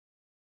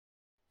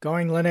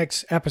Going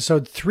Linux,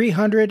 episode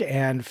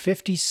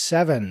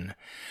 357.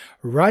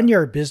 Run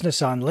Your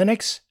Business on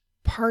Linux,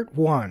 part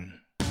 1.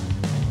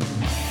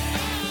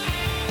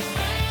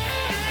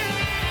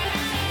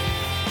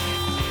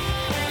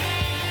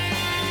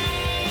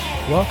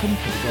 Welcome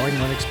to the Going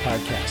Linux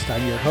podcast.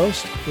 I'm your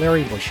host,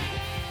 Larry Bushy.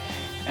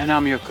 And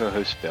I'm your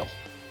co-host, Bill.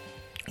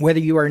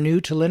 Whether you are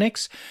new to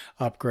Linux,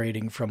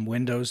 upgrading from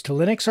Windows to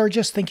Linux, or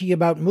just thinking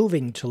about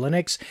moving to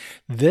Linux,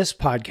 this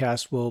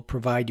podcast will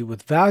provide you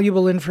with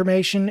valuable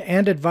information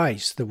and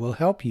advice that will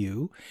help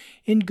you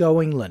in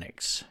going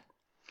Linux.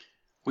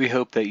 We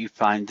hope that you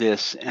find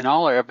this and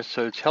all our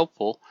episodes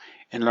helpful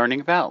in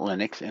learning about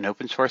Linux and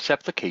open source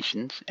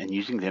applications and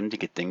using them to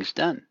get things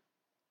done.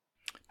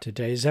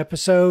 Today's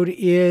episode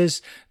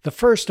is the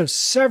first of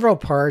several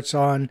parts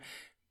on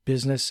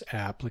business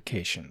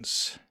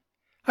applications.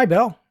 Hi,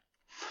 Bill.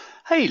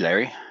 Hey,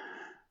 Larry.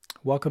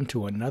 Welcome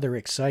to another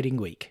exciting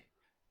week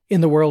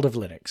in the world of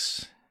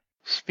Linux.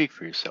 Speak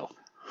for yourself.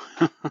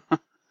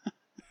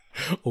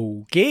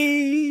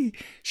 Okay.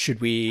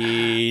 Should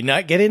we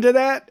not get into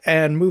that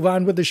and move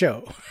on with the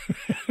show?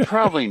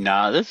 Probably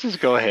not. Let's just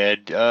go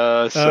ahead.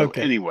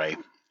 Anyway,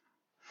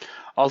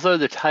 although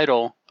the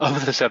title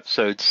of this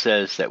episode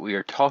says that we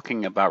are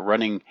talking about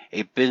running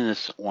a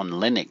business on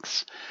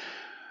Linux,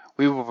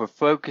 we will be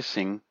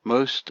focusing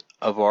most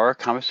of our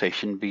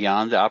conversation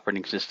beyond the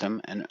operating system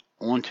and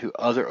onto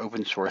other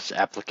open source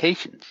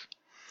applications.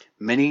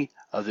 Many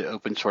of the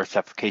open source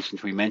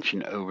applications we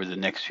mention over the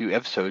next few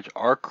episodes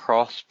are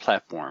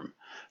cross-platform.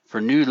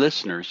 For new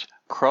listeners,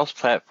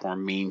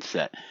 cross-platform means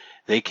that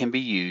they can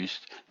be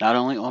used not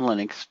only on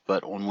Linux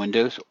but on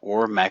Windows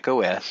or Mac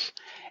OS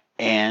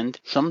and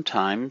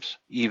sometimes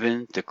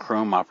even the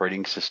Chrome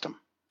operating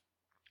system.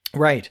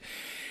 Right.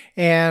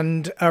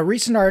 And a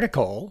recent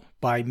article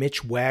by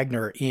Mitch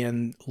Wagner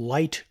in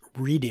Light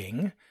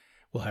Reading,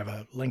 we'll have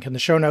a link in the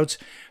show notes,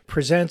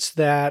 presents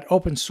that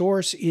open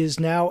source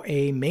is now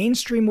a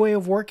mainstream way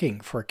of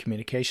working for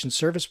communication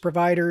service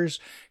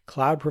providers,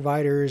 cloud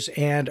providers,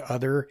 and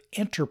other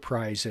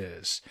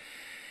enterprises.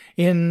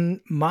 In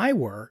my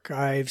work,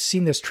 I've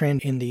seen this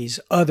trend in these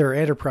other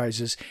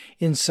enterprises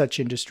in such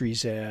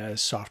industries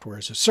as software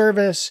as a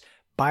service,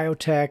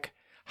 biotech,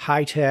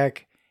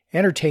 high-tech,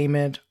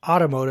 entertainment,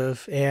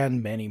 automotive,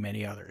 and many,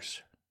 many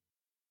others.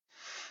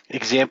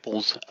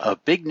 Examples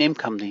of big name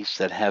companies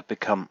that have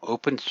become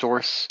open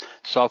source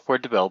software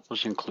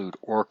developers include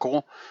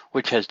Oracle,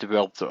 which has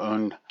developed their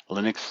own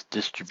Linux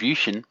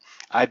distribution,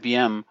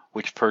 IBM,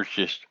 which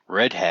purchased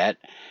Red Hat,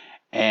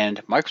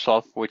 and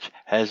Microsoft, which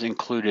has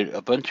included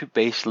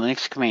Ubuntu-based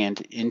Linux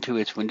Command into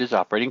its Windows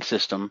operating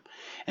system.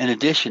 In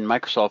addition,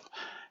 Microsoft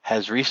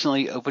has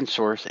recently open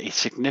sourced a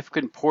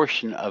significant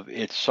portion of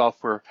its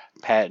software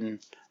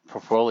patent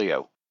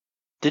portfolio.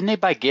 Didn't they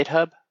buy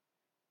GitHub?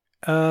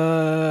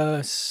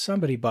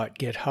 Somebody bought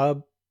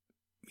GitHub.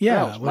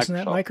 Yeah, wasn't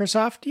that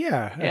Microsoft?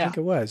 Yeah, I think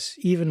it was.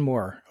 Even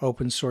more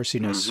open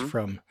sourciness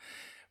from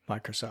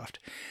Microsoft.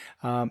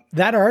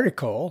 That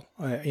article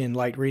in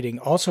Light Reading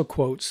also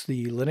quotes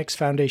the Linux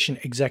Foundation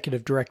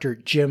Executive Director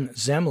Jim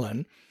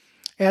Zemlin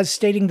as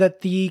stating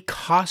that the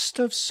cost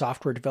of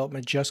software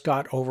development just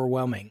got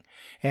overwhelming.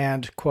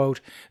 And, quote,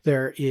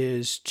 there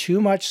is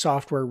too much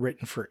software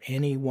written for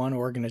any one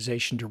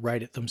organization to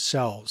write it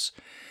themselves.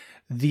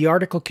 The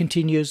article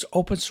continues,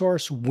 open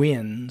source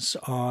wins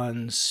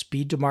on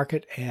speed to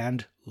market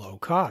and low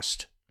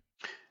cost.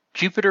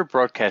 Jupiter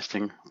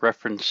Broadcasting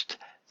referenced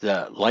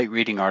the Light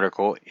Reading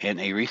article in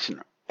a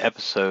recent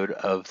episode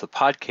of the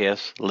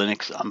podcast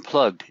Linux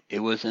Unplugged. It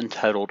was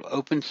entitled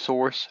Open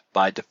Source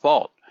by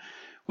Default.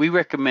 We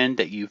recommend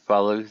that you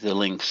follow the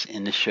links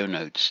in the show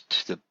notes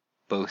to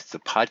both the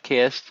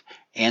podcast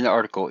and the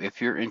article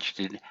if you're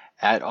interested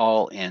at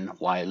all in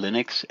why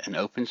Linux and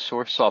open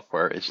source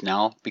software is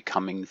now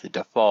becoming the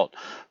default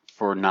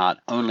for not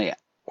only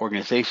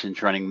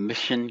organizations running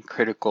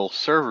mission-critical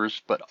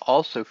servers, but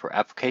also for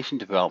application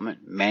development,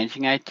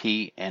 managing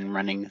IT, and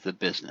running the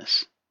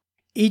business.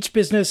 Each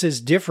business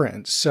is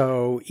different,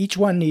 so each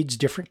one needs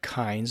different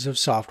kinds of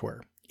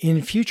software.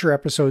 In future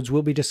episodes,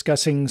 we'll be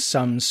discussing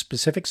some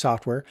specific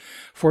software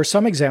for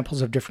some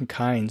examples of different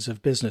kinds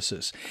of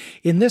businesses.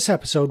 In this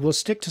episode, we'll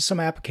stick to some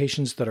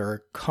applications that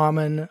are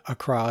common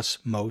across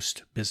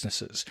most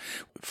businesses.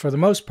 For the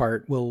most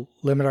part, we'll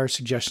limit our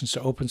suggestions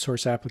to open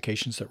source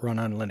applications that run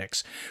on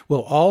Linux.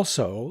 We'll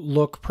also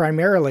look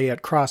primarily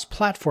at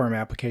cross-platform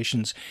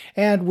applications,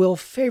 and we'll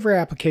favor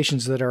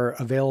applications that are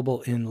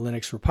available in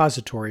Linux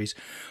repositories,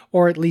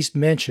 or at least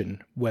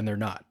mention when they're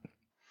not.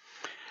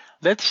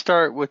 Let's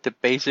start with the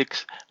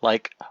basics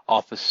like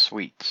Office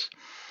suites.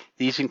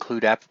 These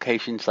include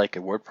applications like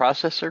a word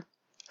processor,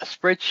 a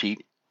spreadsheet,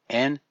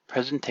 and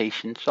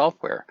presentation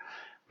software.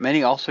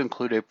 Many also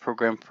include a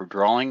program for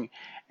drawing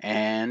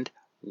and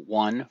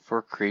one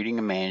for creating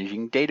and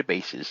managing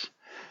databases.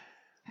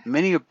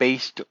 Many are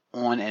based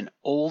on an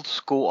old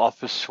school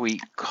Office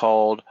suite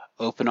called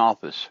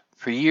OpenOffice.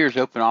 For years,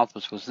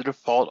 OpenOffice was the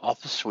default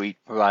Office suite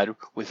provided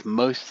with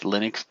most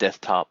Linux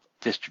desktop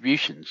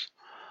distributions.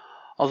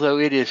 Although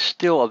it is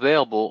still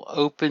available,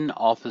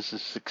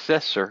 OpenOffice's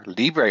successor,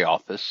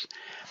 LibreOffice,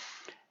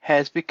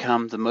 has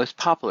become the most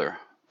popular.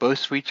 Both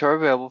suites are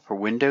available for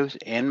Windows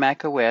and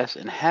Mac OS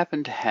and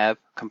happen to have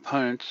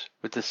components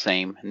with the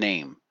same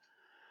name.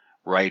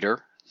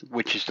 Writer,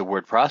 which is the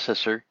word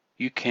processor,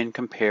 you can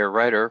compare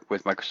Writer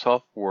with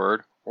Microsoft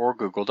Word or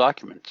Google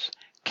Documents.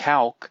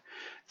 Calc,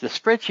 the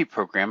spreadsheet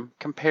program,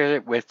 compare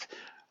it with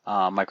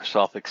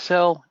Microsoft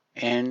Excel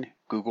and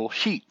Google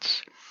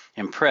Sheets.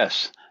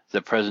 Impress,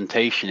 the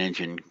presentation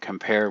engine,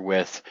 compare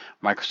with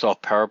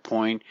Microsoft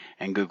PowerPoint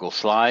and Google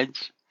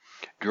Slides.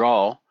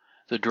 Draw,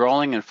 the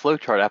drawing and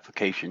flowchart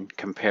application,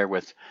 compare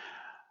with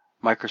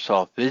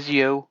Microsoft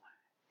Visio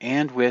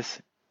and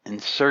with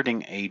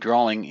inserting a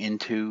drawing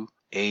into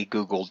a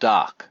Google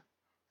Doc.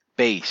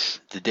 Base,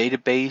 the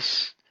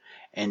database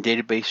and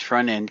database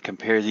front end,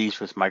 compare these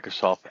with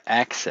Microsoft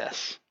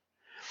Access.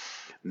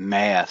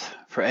 Math,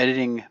 for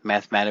editing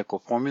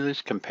mathematical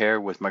formulas, compare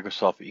with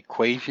Microsoft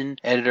Equation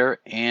Editor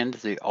and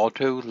the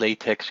Auto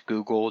LaTeX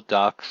Google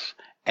Docs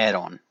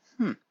add-on.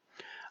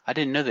 I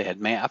didn't know they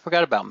had math. I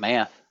forgot about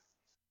math.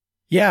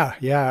 Yeah,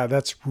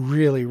 that's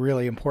really,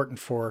 really important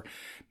for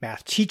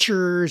math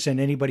teachers and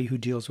anybody who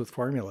deals with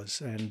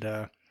formulas. And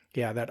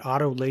that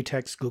Auto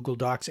LaTeX Google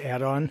Docs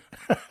add-on,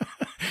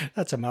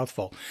 that's a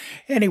mouthful.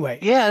 Anyway.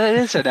 Yeah, that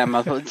is a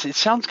mouthful. It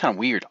sounds kind of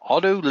weird.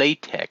 Auto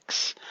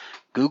LaTeX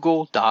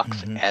Google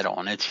Docs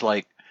add-on. It's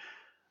like,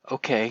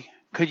 okay,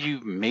 could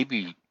you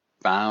maybe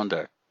found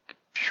a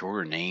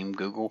shorter name,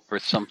 Google, for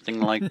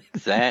something like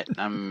that?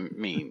 I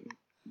mean,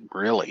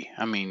 really?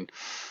 I mean,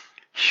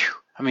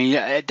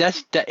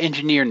 that's the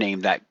engineer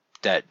name that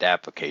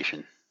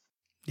application.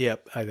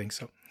 Yep, I think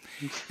so.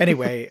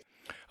 Anyway,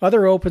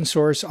 other open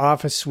source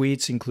Office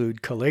suites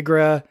include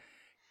Calligra,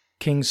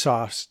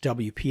 Kingsoft's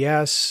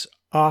WPS,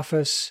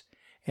 Office,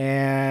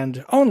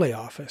 and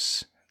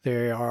OnlyOffice.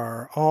 They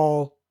are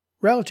all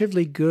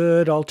relatively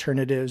good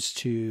alternatives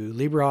to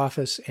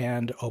LibreOffice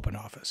and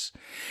OpenOffice.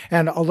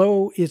 And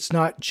although it's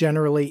not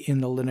generally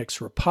in the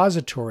Linux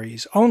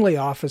repositories,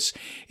 OnlyOffice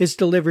is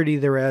delivered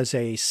either as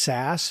a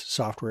SaaS,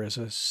 software as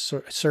a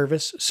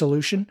service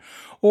solution,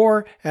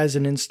 or as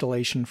an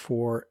installation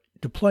for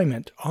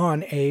deployment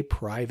on a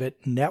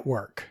private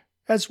network,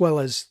 as well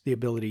as the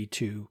ability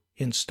to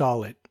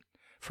install it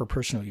for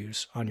personal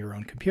use on your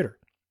own computer.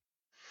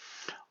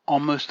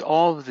 Almost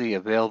all of the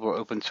available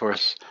open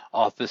source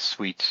Office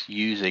suites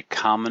use a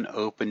common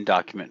open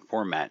document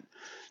format.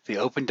 The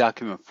open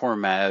document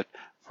format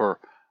for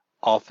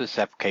Office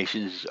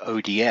applications is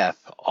ODF,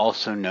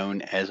 also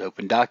known as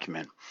Open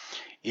Document,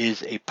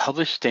 is a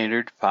published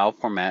standard file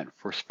format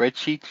for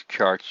spreadsheets,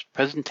 charts,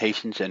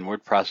 presentations, and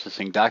word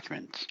processing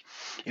documents.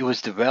 It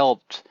was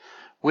developed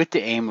with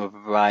the aim of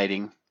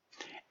providing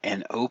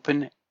an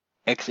open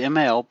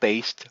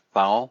XML-based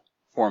file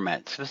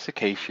format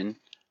specification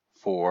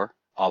for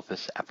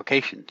Office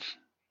applications.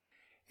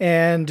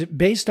 And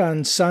based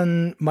on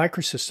Sun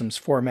Microsystems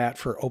format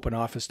for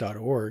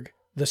OpenOffice.org,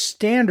 the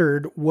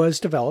standard was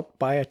developed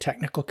by a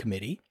technical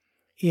committee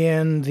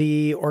in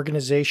the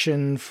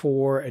Organization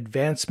for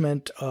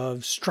Advancement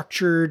of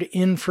Structured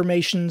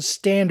Information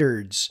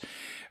Standards,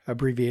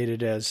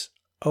 abbreviated as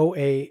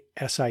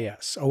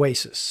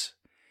OASIS,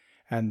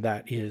 and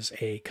that is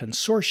a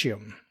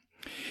consortium.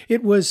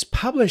 It was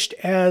published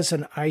as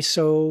an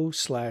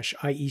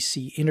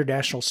ISO/IEC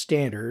international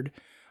standard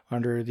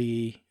under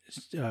the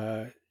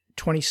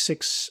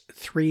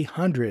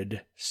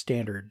 26300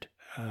 standard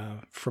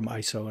from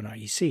ISO and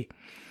IEC.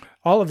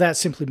 All of that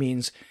simply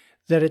means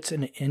that it's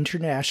an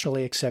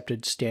internationally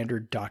accepted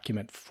standard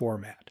document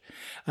format.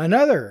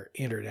 Another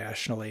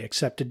internationally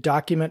accepted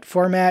document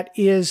format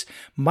is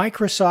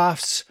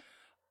Microsoft's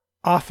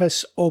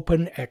Office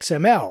Open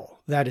XML.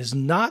 That is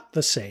not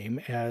the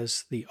same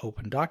as the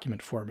open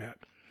document format.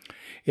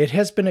 It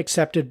has been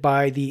accepted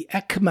by the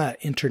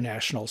ECMA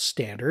International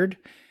Standard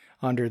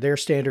under their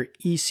standard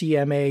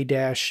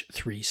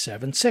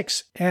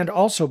ECMA-376 and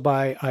also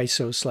by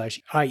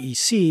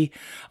ISO/IEC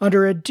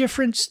under a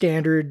different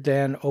standard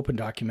than open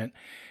document.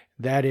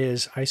 That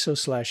is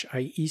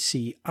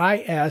ISO/IEC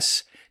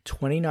IS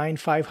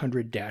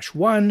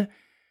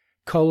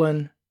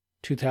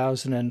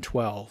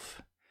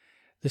 29500-1:2012.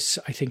 This,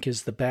 I think,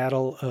 is the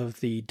battle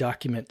of the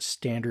document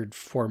standard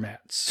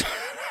formats.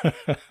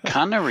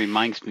 Kind of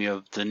reminds me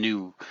of the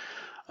new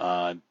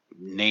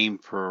name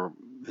for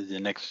the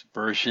next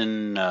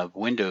version of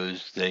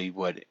Windows.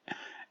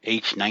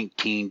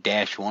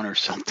 H19-1 or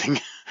something.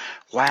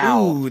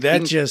 Wow. Ooh,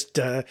 that just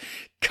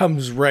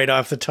comes right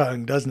off the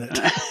tongue, doesn't it?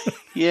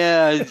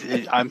 Yeah,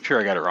 I'm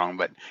sure I got it wrong,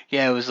 but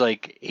yeah, it was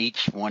like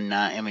H19.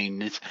 I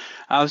mean,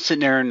 I was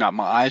sitting there and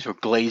my eyes were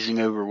glazing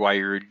over while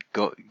you were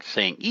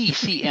saying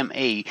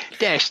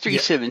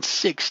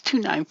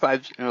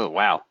ECMA-376-295. Oh,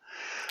 wow.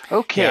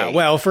 Okay. Yeah,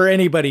 well, for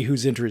anybody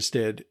who's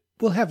interested,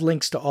 we'll have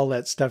links to all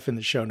that stuff in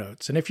the show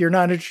notes. And if you're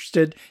not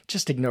interested,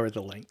 just ignore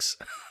the links.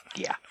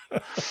 Yeah.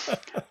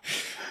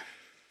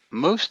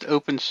 Most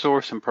open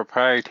source and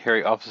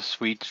proprietary Office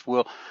suites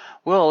will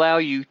allow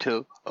you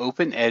to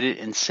open, edit,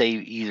 and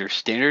save either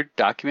standard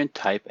document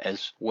type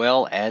as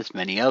well as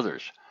many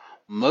others.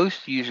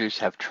 Most users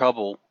have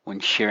trouble when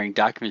sharing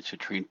documents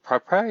between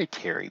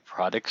proprietary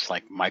products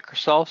like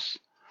Microsoft's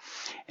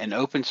and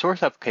open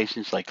source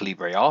applications like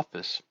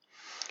LibreOffice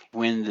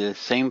when the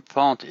same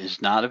font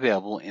is not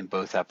available in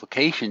both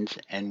applications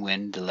and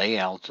when the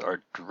layouts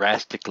are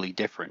drastically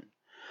different.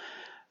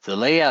 The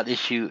layout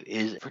issue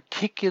is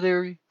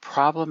particularly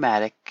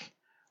problematic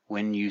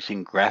when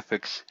using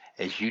graphics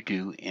as you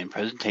do in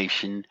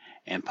presentation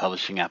and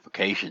publishing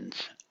applications.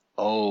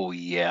 Oh,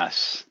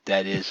 yes,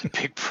 that is a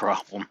big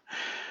problem.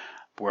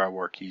 Where I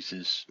work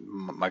uses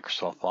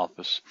Microsoft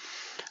Office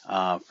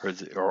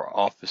or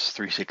Office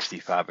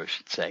 365, I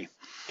should say.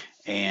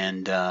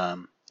 And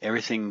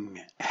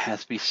everything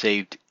has to be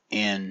saved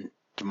in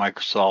the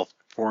Microsoft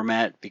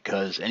format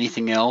because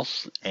anything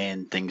else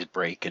and things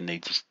break and they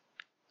just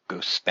go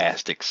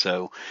spastic.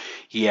 So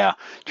yeah,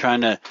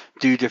 trying to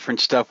do different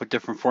stuff with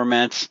different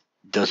formats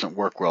doesn't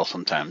work well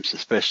sometimes,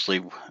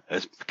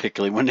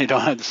 particularly when they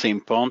don't have the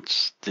same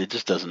fonts. It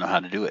just doesn't know how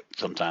to do it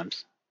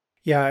sometimes.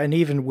 Yeah, and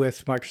even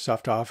with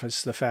Microsoft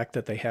Office, the fact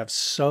that they have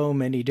so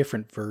many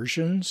different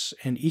versions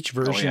and each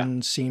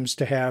version seems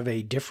to have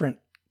a different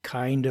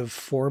kind of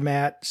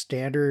format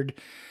standard.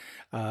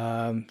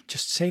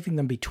 Just saving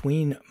them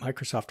between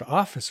Microsoft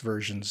Office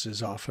versions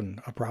is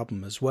often a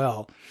problem as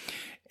well.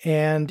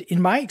 And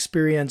in my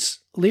experience,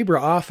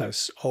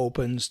 LibreOffice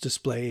opens,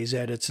 displays,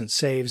 edits, and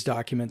saves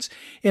documents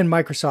in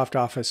Microsoft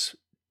Office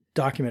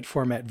document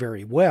format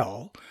very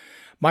well.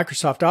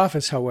 Microsoft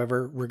Office,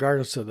 however,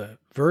 regardless of the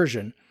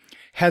version,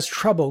 has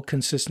trouble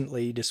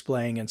consistently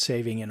displaying and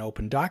saving in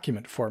open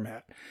document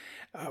format.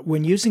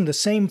 When using the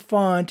same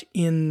font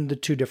in the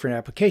two different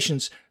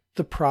applications,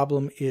 the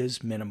problem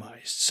is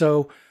minimized.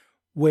 So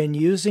when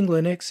using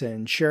Linux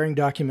and sharing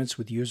documents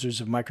with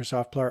users of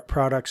Microsoft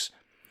products,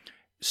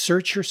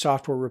 search your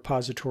software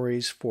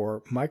repositories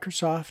for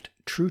Microsoft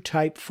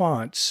TrueType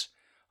fonts.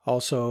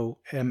 Also,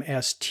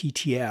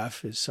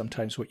 MSTTF is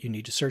sometimes what you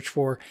need to search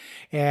for,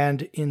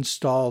 and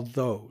install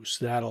those.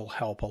 That'll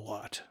help a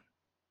lot.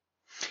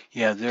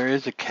 Yeah, there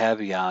is a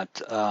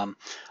caveat.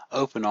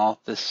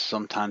 OpenOffice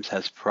sometimes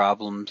has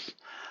problems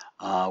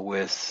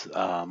with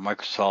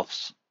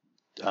Microsoft's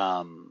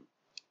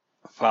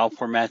file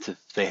formats if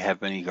they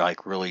have any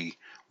really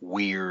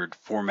weird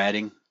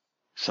formatting.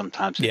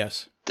 Sometimes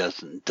it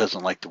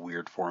doesn't like the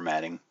weird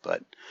formatting,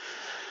 but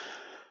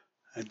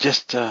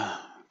just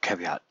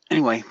caveat.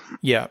 Anyway.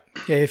 Yeah.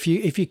 If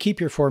you keep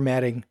your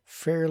formatting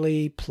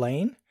fairly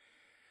plain,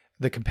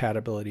 the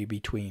compatibility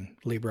between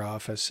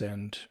LibreOffice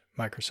and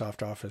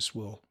Microsoft Office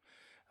will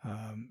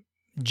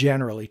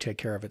generally take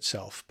care of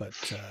itself,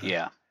 but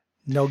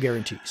no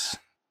guarantees.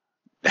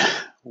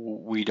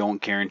 We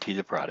don't guarantee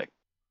the product.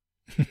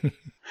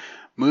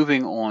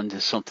 Moving on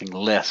to something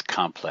less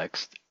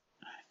complex,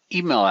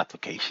 email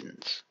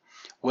applications.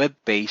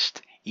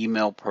 Web-based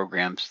email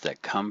programs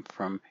that come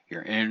from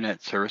your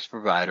internet service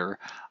provider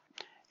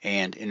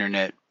and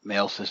internet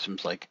mail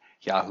systems like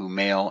Yahoo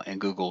Mail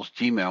and Google's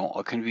Gmail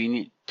are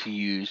convenient to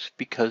use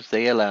because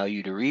they allow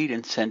you to read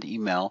and send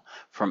email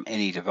from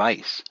any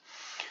device.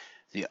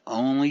 The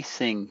only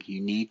thing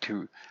you need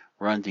to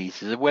run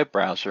these is a web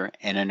browser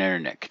and an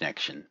internet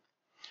connection.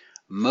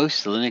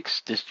 Most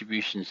Linux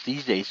distributions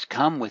these days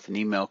come with an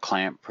email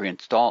client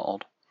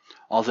pre-installed,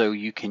 although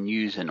you can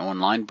use an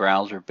online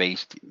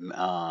browser-based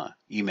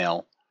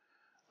email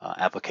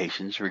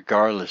applications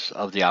regardless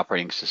of the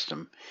operating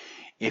system.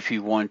 If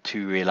you want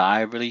to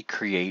reliably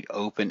create,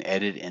 open,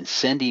 edit, and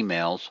send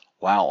emails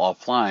while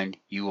offline,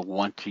 you will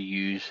want to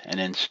use an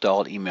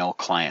installed email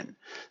client.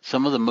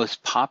 Some of the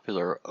most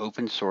popular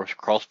open-source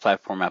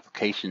cross-platform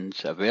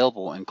applications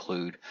available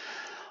include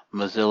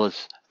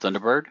Mozilla's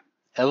Thunderbird,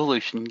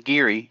 Evolution,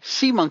 Geary,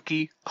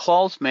 SeaMonkey,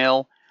 Claws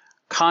Mail,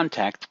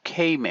 Contact,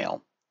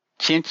 Kmail.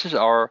 Chances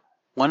are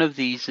one of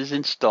these is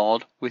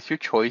installed with your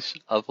choice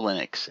of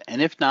Linux, and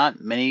if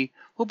not, many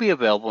will be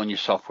available in your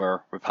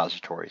software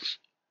repositories.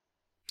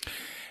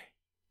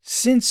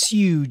 Since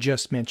you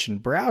just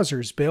mentioned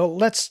browsers, Bill,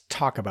 let's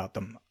talk about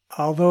them.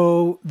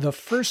 Although the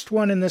first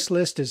one in this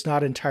list is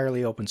not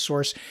entirely open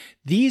source,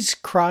 these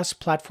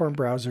cross-platform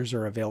browsers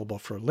are available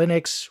for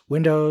Linux,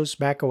 Windows,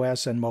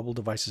 macOS, and mobile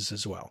devices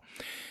as well.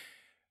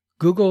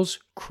 Google's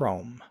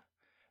Chrome,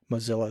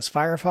 Mozilla's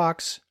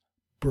Firefox,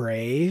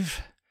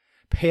 Brave,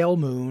 Pale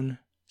Moon,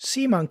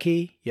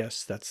 SeaMonkey,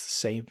 yes, that's the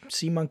same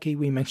SeaMonkey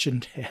we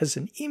mentioned as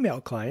an email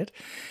client,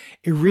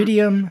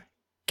 Iridium,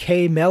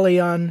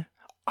 Kmelion,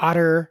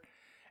 Otter,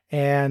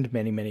 and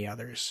many, many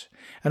others.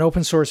 An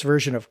open source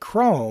version of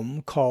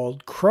Chrome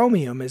called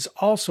Chromium is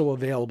also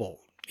available.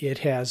 It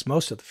has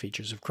most of the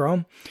features of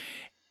Chrome.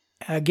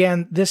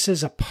 Again, this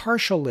is a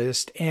partial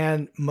list,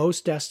 and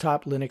most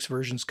desktop Linux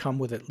versions come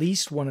with at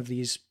least one of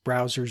these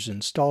browsers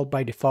installed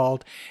by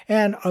default,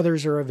 and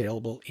others are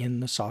available in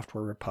the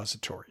software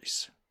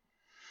repositories.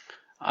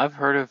 I've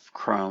heard of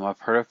Chrome. I've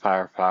heard of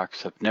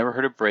Firefox. I've never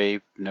heard of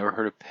Brave. Never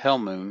heard of Pale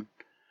Moon.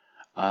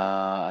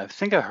 I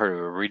think I heard of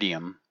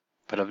Iridium.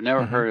 but I've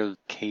never heard of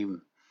K.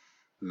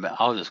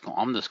 I'm just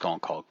going to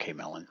call it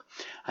K-Melon.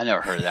 I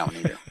never heard of that one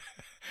either.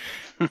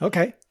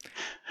 Okay.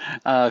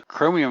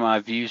 Chromium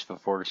I've used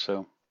before,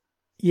 so.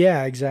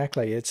 Yeah,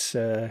 exactly. It's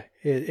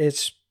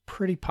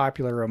pretty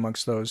popular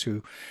amongst those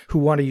who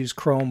want to use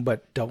Chrome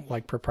but don't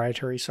like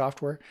proprietary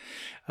software.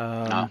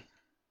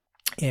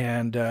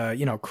 And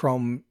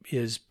Chrome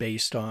is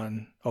based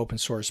on open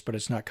source, but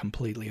it's not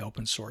completely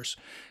open source.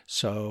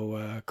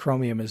 So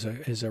Chromium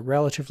is a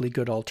relatively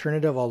good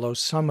alternative, although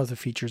some of the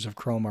features of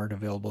Chrome aren't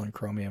available in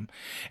Chromium.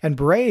 And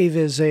Brave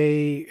is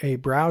a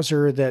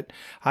browser that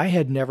I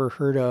had never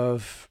heard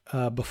of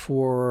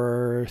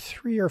before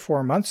 3 or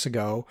 4 months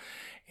ago,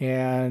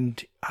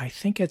 and I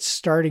think it's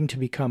starting to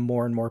become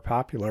more and more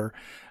popular.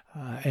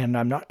 And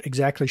I'm not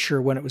exactly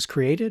sure when it was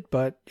created,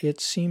 but it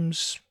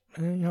seems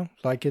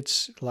like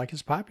it's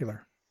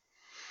popular.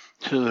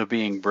 So they're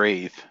being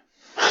brave.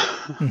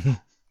 There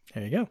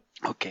you go.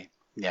 Okay.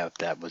 Yeah,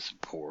 that was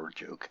a poor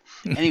joke.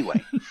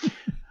 Anyway,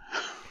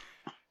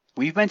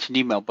 we've mentioned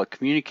email, but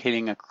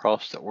communicating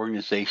across the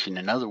organization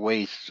in other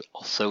ways is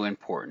also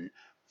important.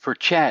 For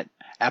chat,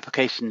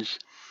 applications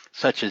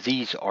such as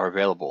these are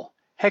available: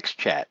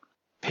 HexChat,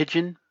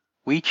 Pigeon,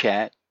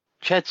 WeChat,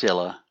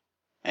 Chatzilla,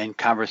 and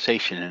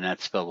Conversation, and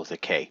that's spelled with a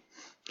K,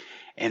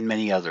 and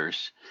many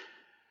others.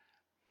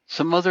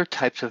 Some other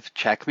types of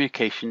chat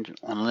communication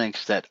on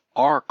Linux that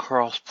are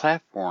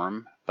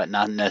cross-platform but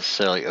not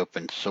necessarily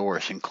open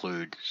source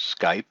include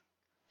Skype,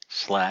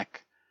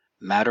 Slack,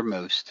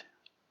 Mattermost,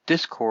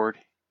 Discord,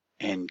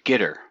 and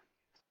Gitter.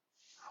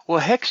 Well,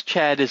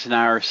 HexChat is an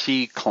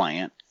IRC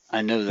client.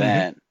 I know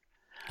that.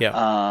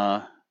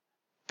 Yeah.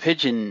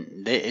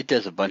 Pigeon, it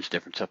does a bunch of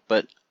different stuff,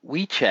 but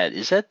WeChat,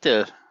 is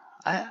that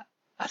I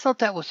thought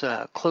that was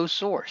a closed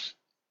source.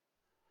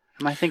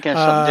 Am I thinking of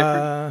something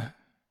different?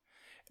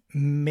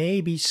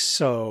 Maybe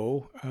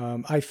so.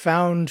 I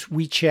found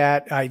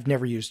WeChat. I've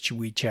never used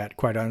WeChat,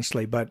 quite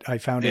honestly, but I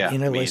found it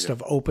in a list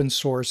of open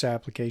source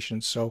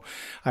applications. So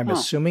I'm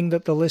assuming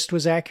that the list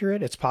was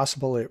accurate. It's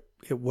possible it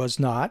was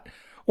not,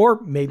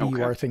 or maybe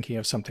you are thinking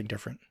of something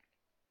different.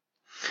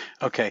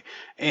 Okay.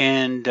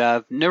 And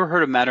I've never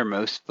heard of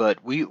Mattermost,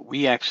 but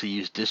we actually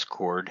use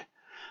Discord.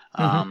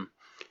 And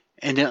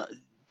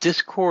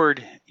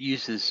Discord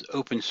uses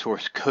open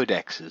source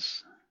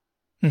codexes.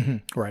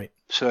 Right.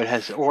 So it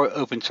has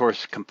open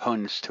source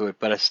components to it,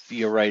 but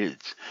you're right.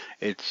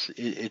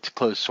 It's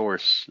closed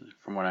source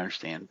from what I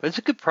understand. But it's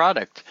a good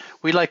product.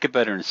 We like it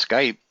better than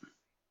Skype.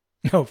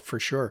 Oh, for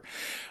sure.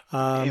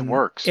 It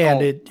works,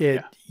 and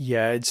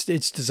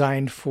it's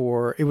designed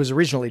for. It was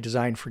originally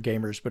designed for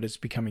gamers, but it's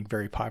becoming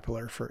very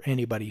popular for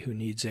anybody who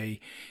needs a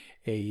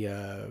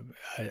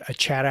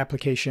chat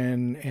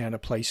application and a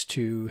place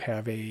to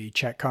have a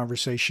chat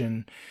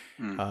conversation.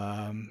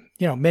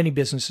 Many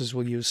businesses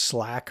will use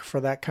Slack for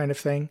that kind of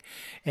thing.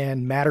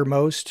 And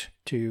Mattermost,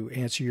 to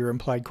answer your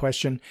implied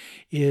question,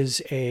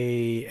 is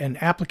an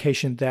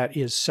application that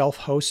is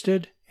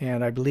self-hosted,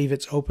 and I believe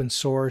it's open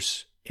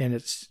source, and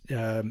it's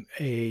an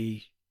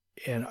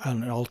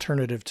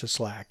alternative to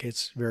Slack.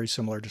 It's very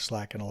similar to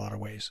Slack in a lot of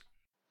ways.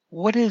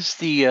 What is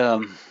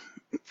the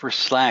for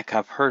Slack?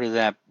 I've heard of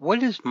that.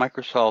 What is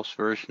Microsoft's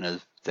version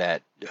of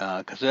that?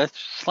 Because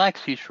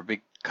Slack's used for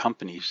big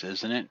companies,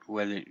 isn't it?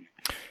 Whether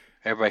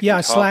everybody can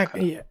talk. Slack.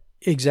 Yeah,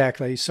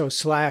 exactly. So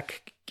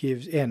Slack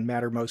and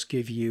Mattermost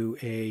give you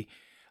a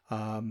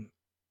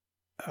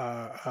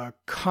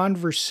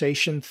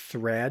conversation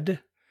thread.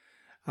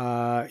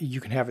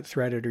 You can have it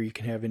threaded, or you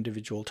can have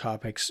individual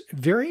topics,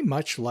 very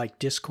much like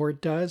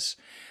Discord does,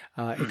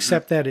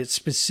 except that it's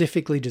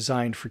specifically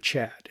designed for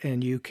chat,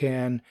 and you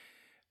can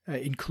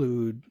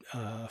include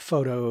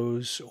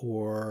photos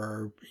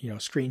or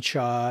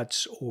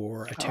screenshots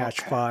or attach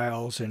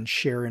files and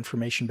share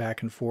information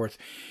back and forth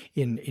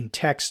in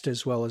text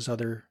as well as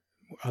other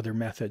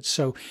methods.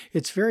 So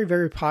it's very,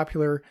 very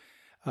popular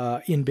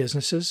in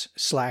businesses.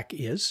 Slack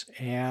is,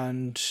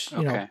 and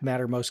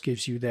Mattermost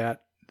gives you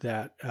that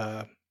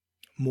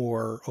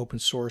more open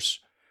source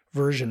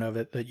version of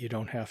it that you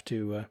don't have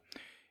to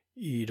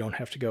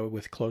go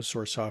with closed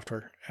source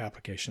software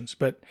applications.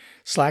 But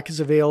Slack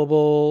is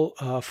available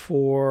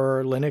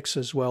for Linux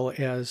as well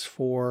as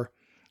for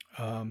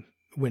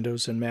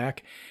Windows and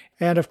Mac.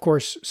 And of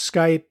course,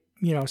 Skype,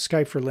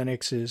 Skype for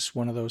Linux is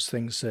one of those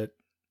things that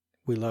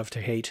we love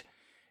to hate.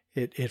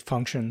 It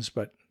functions,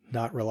 but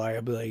not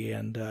reliably.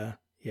 And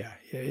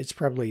it's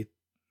probably,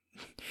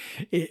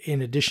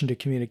 in addition to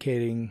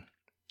communicating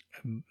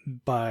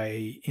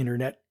by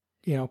internet,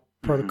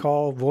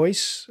 protocol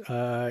voice,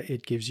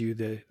 it gives you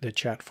the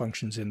chat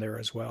functions in there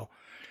as well.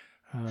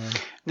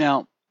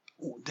 Now,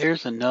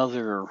 there's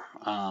another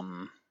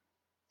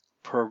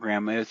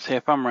program. Let's say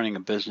if I'm running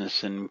a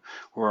business and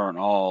we're an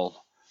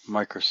all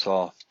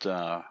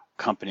Microsoft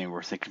company,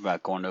 we're thinking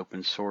about going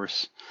open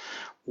source.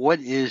 What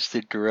is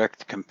the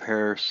direct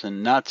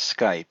comparison? Not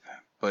Skype,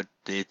 but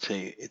it's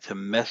a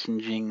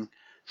messaging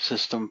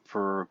system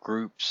for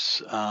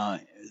groups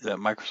that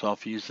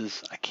Microsoft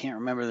uses. I can't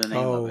remember the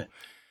name of it.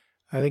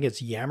 I think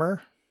it's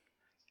Yammer.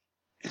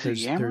 Is it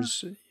Yammer?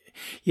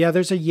 Yeah,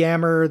 there's a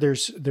Yammer.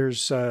 There's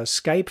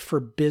Skype for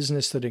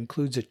Business that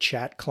includes a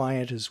chat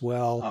client as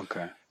well.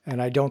 Okay.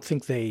 And I don't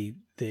think they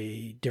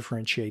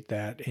differentiate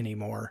that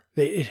anymore.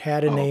 It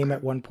had a name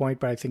at one point,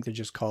 but I think they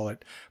just call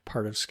it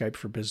part of Skype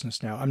for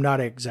Business now. I'm not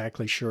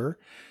exactly sure.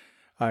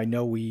 I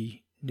know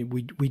we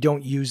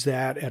don't use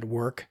that at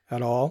work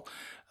at all,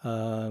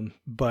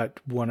 but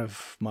one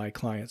of my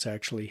clients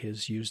actually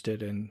has used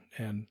it,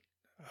 and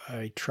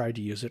I tried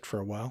to use it for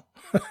a while.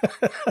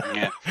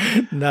 Yeah.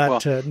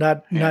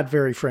 Not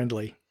very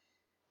friendly.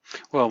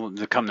 Well,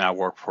 the company I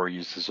work for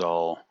uses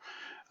all.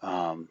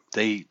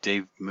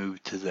 They've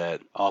moved to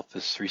that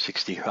Office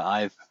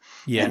 365.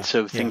 Yeah. And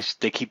so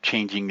they keep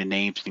changing the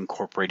names and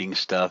incorporating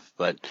stuff.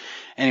 But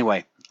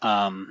anyway,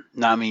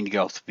 not mean to get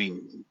off the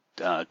beaten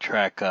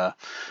track, but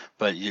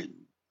I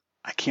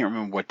can't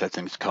remember what that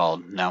thing's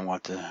called. Now I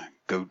want to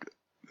go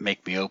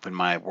make me open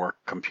my work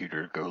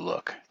computer to go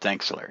look.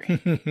 Thanks,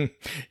 Larry.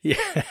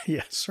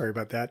 Yeah. Sorry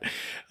about that.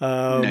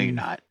 No, you're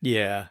not.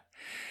 Yeah.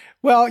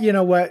 Well, you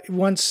know what?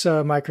 Once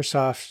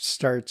Microsoft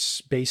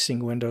starts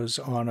basing Windows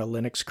on a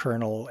Linux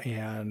kernel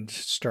and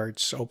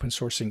starts open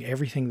sourcing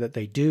everything that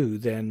they do,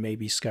 then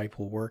maybe Skype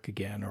will work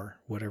again or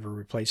whatever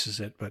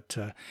replaces it. But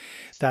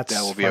that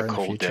will be a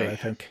cold day, I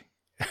think.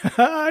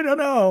 I don't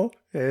know.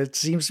 It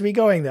seems to be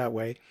going that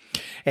way.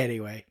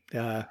 Anyway,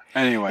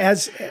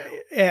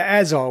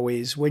 as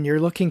always, when you're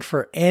looking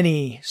for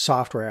any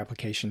software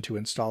application to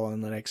install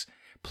on Linux,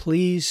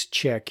 please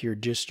check your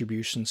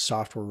distribution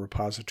software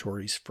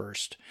repositories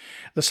first.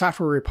 The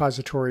software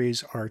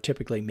repositories are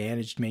typically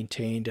managed,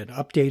 maintained, and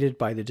updated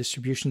by the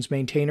distribution's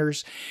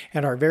maintainers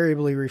and are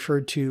variably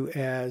referred to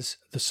as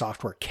the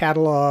software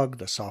catalog,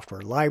 the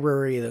software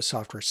library, the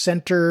software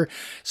center,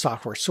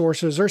 software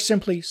sources, or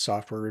simply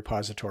software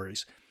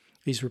repositories.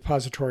 These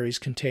repositories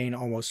contain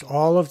almost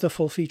all of the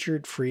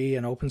full-featured, free,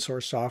 and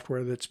open-source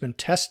software that's been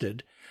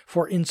tested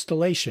for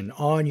installation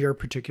on your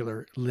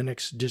particular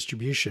Linux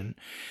distribution,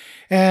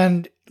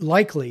 and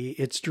likely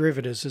its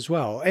derivatives as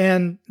well,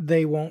 and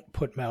they won't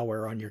put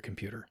malware on your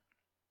computer.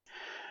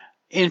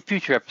 In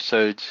future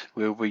episodes,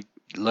 we'll be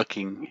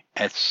looking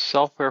at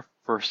software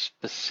for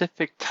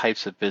specific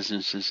types of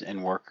businesses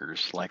and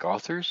workers, like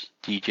authors,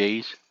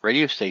 DJs,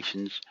 radio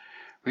stations,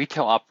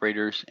 retail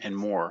operators, and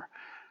more.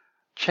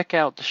 Check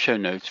out the show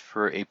notes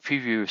for a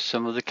preview of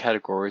some of the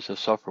categories of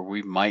software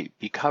we might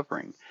be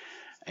covering.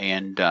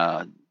 And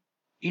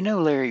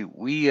Larry,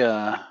 we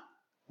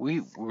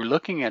were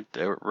looking at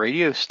the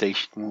radio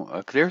station.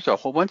 There's a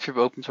whole bunch of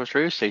open source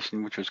radio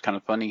stations, which was kind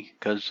of funny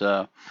because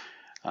I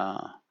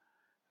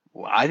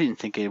didn't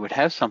think it would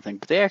have something,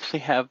 but they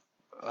actually have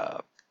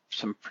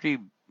some pretty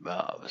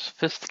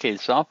sophisticated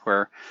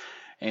software.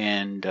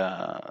 And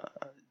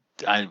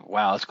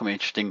wow, it's going to be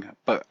interesting.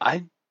 But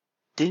I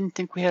didn't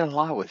think we had a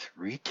lot with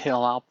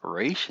retail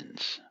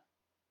operations.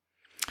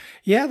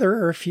 Yeah, there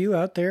are a few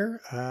out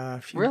there.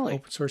 A few really?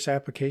 Open source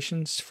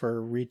applications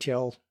for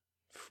retail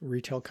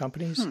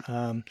companies.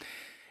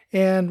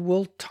 And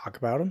we'll talk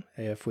about them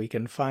if we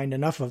can find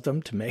enough of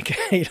them to make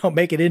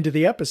it into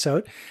the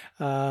episode.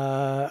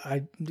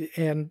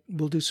 And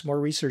we'll do some more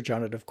research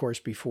on it, of course,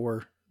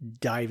 before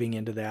diving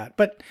into that.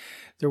 But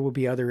there will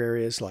be other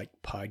areas like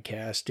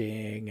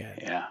podcasting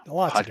and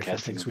lots of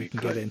different things we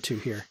can get into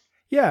here.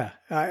 Yeah,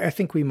 I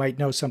think we might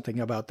know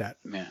something about that.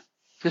 Yeah.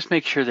 Just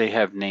make sure they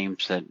have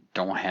names that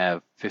don't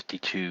have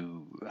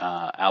 52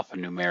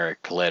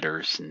 alphanumeric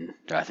letters, and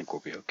I think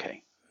we'll be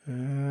okay.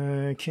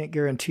 I can't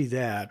guarantee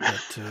that,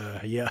 but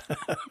yeah.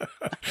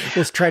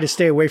 Let's try to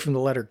stay away from the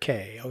letter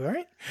K, all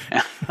right?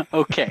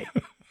 Okay.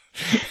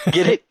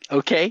 Get it?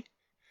 Okay?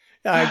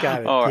 I got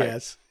it, all right.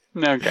 Yes.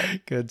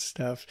 Okay. Good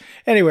stuff.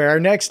 Anyway,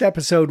 our next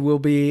episode will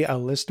be a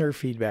listener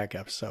feedback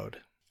episode.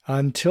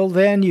 Until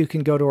then, you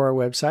can go to our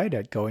website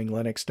at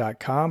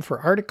goinglinux.com for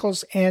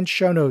articles and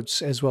show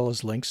notes, as well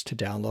as links to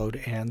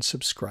download and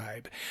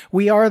subscribe.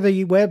 We are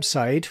the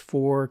website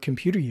for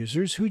computer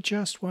users who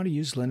just want to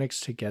use Linux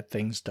to get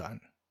things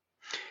done.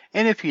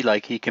 And if you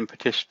like, you can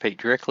participate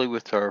directly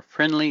with our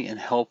friendly and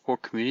helpful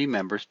community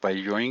members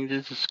by joining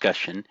the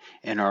discussion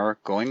in our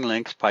Going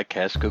Linux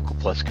Podcast Google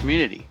Plus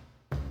community.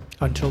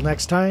 Until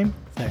next time,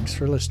 thanks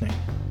for listening.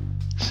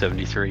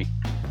 73.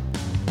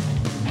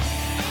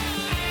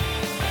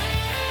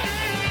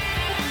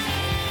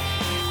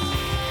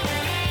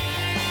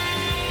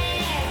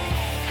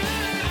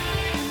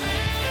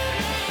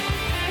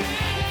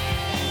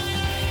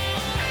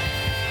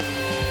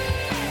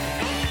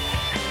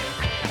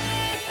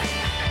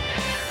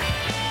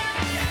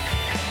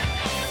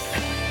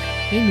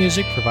 Theme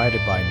music provided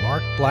by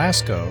Mark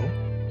Blasco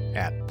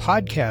at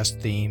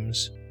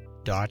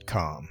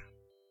podcastthemes.com.